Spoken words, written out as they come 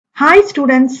Hi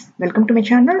students, welcome to my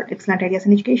channel Excellent Ideas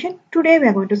in Education. Today we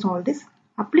are going to solve this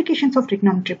applications of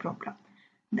trigonometry problem.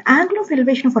 The angle of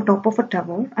elevation of a top of a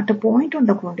tower at a point on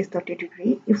the ground is 30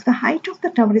 degrees. If the height of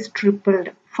the tower is tripled,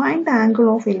 find the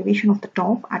angle of elevation of the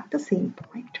top at the same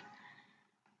point.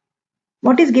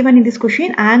 What is given in this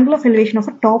question? Angle of elevation of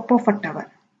a top of a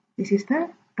tower. This is the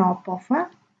top of a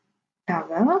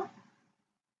tower.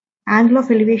 Angle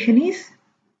of elevation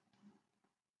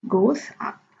goes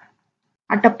up.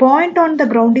 At a point on the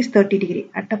ground is 30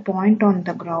 degree. At a point on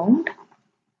the ground,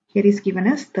 here is given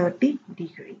as 30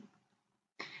 degree.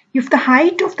 If the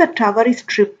height of the tower is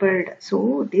tripled,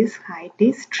 so this height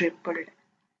is tripled.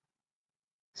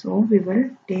 So we will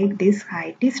take this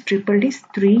height is tripled is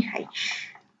 3h.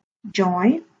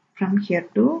 Join from here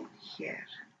to here.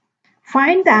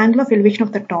 Find the angle of elevation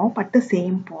of the top at the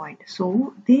same point.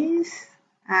 So this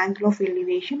angle of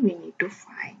elevation we need to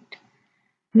find.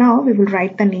 Now we will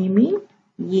write the naming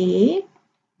A,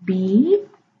 B,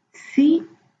 C,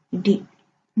 D.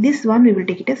 This one we will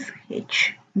take it as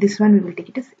H. This one we will take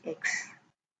it as X.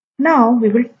 Now we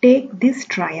will take this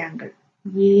triangle.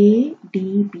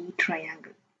 ADB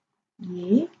triangle.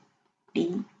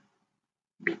 ADB.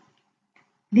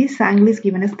 This angle is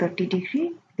given as 30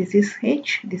 degree. This is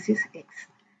H. This is X.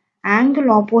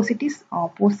 Angle opposite is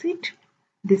opposite.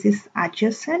 This is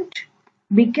adjacent.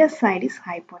 Bigger side is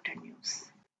hypotenuse.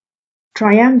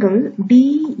 Triangle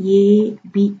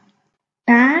DAB,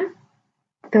 tan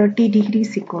 30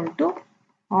 degrees equal to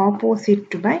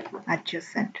opposite by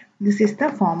adjacent. This is the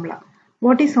formula.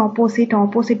 What is opposite?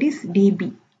 Opposite is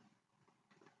DB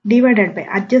divided by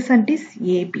adjacent is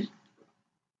AB.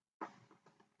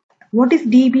 What is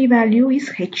DB value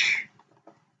is H.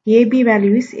 AB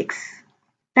value is X.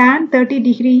 Tan 30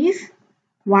 degree is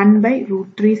 1 by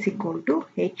root 3 is equal to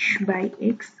H by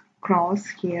X cross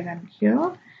here and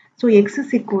here. So X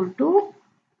is equal to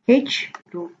H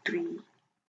root 3.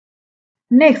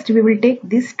 Next we will take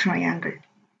this triangle.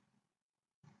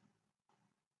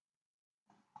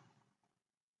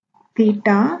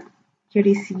 Theta, here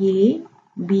is A,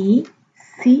 B,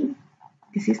 C.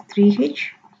 This is 3H,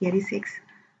 here is X.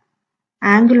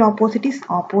 Angle opposite is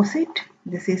opposite.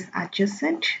 This is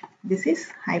adjacent. This is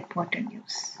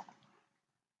hypotenuse.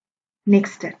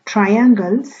 Next,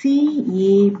 triangle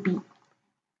CAB.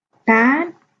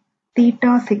 Tan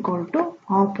theta is equal to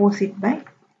opposite by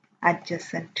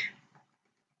adjacent.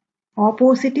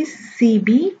 Opposite is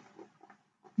CB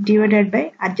divided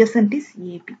by adjacent is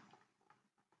AB.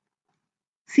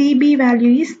 CB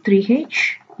value is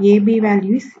 3H, AB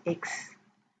value is X.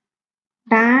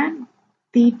 Tan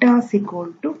theta is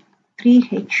equal to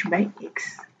 3H by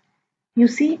X. You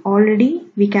see already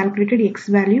we calculated X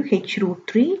value H root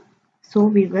 3. So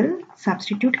we will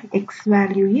substitute X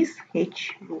value is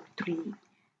H root 3.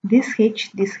 This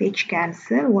H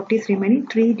cancel. What is remaining?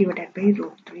 3 divided by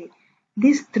root 3.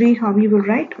 This 3 how we will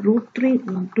write? Root 3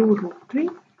 into root 3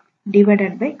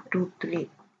 divided by root 3.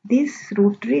 This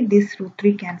root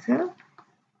 3 cancel.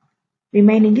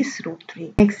 Remaining is root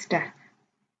 3. Next,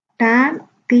 tan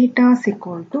theta is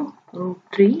equal to root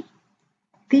 3.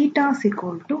 Theta is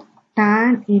equal to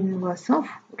tan inverse of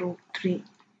root 3.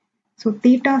 So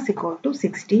theta is equal to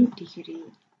 60 degree.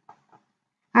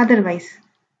 Otherwise,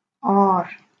 or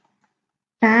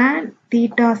tan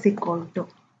theta is equal to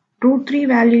root 3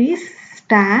 value is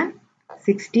tan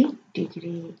 60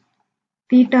 degree.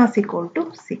 Theta is equal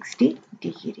to 60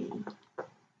 degree.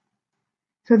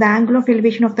 So the angle of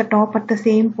elevation of the top at the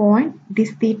same point,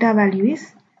 this theta value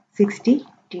is 60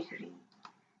 degree.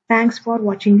 Thanks for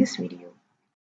watching this video.